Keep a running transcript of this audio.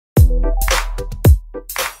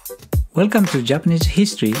Welcome to Japanese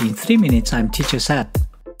History in 3 minutes. I'm Teacher Sat.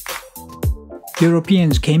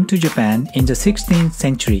 Europeans came to Japan in the 16th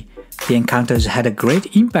century. The encounters had a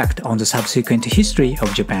great impact on the subsequent history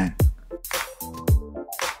of Japan.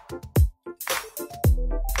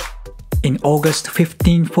 In August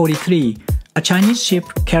 1543, a Chinese ship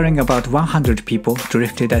carrying about 100 people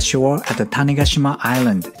drifted ashore at the Tanegashima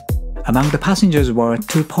Island. Among the passengers were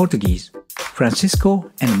 2 Portuguese,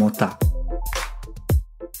 Francisco and Mota.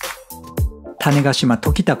 Tanegashima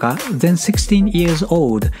Tokitaka, then 16 years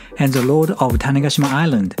old and the lord of Tanegashima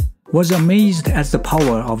Island, was amazed at the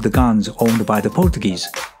power of the guns owned by the Portuguese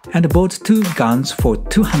and bought 2 guns for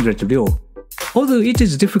 200 ryo. Although it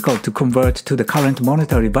is difficult to convert to the current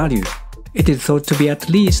monetary value, it is thought to be at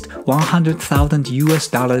least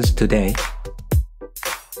 $100,000 today.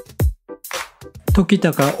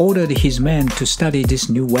 Tokitaka ordered his men to study this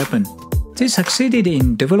new weapon. They succeeded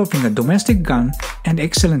in developing a domestic gun and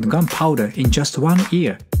excellent gunpowder in just 1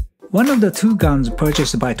 year. One of the 2 guns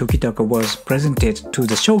purchased by Tokitaka was presented to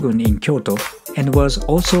the shogun in Kyoto and was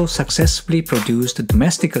also successfully produced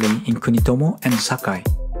domestically in Kunitomo and Sakai.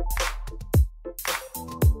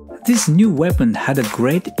 This new weapon had a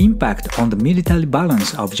great impact on the military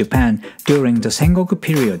balance of Japan during the Sengoku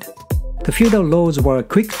period. The feudal lords were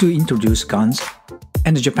quick to introduce guns,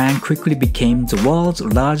 and Japan quickly became the world's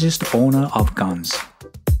largest owner of guns.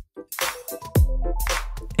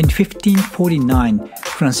 In 1549,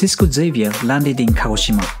 Francisco Xavier landed in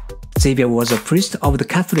Kagoshima. Xavier was a priest of the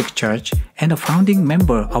Catholic Church and a founding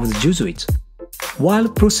member of the Jesuits. While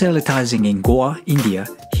proselytizing in Goa, India,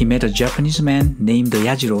 he met a Japanese man named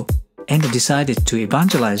Yajiro and decided to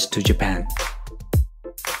evangelize to Japan.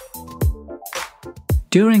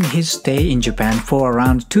 During his stay in Japan for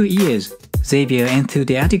around 2 years, Xavier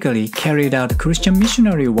enthusiastically carried out Christian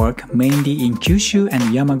missionary work mainly in Kyushu and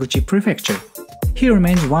Yamaguchi Prefecture. He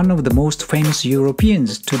remains one of the most famous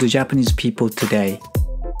Europeans to the Japanese people today.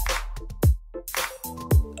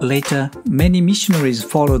 Later, many missionaries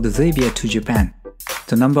followed Xavier to Japan.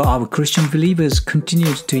 The number of Christian believers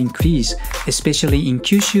continued to increase, especially in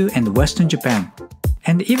Kyushu and Western Japan,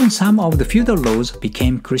 and even some of the feudal lords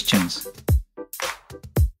became Christians.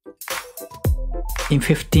 In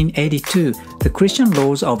 1582, the Christian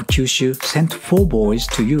lords of Kyushu sent 4 boys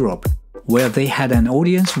to Europe, where they had an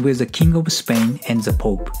audience with the King of Spain and the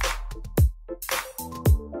Pope.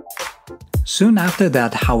 Soon after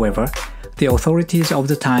that, however, the authorities of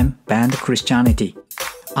the time banned Christianity.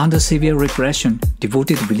 Under severe repression,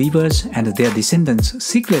 devoted believers and their descendants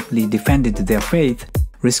secretly defended their faith,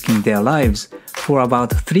 risking their lives, for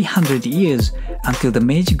about 300 years until the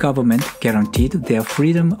Meiji government guaranteed their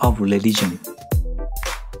freedom of religion.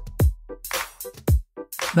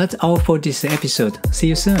 That's all for this episode. See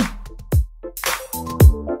you soon!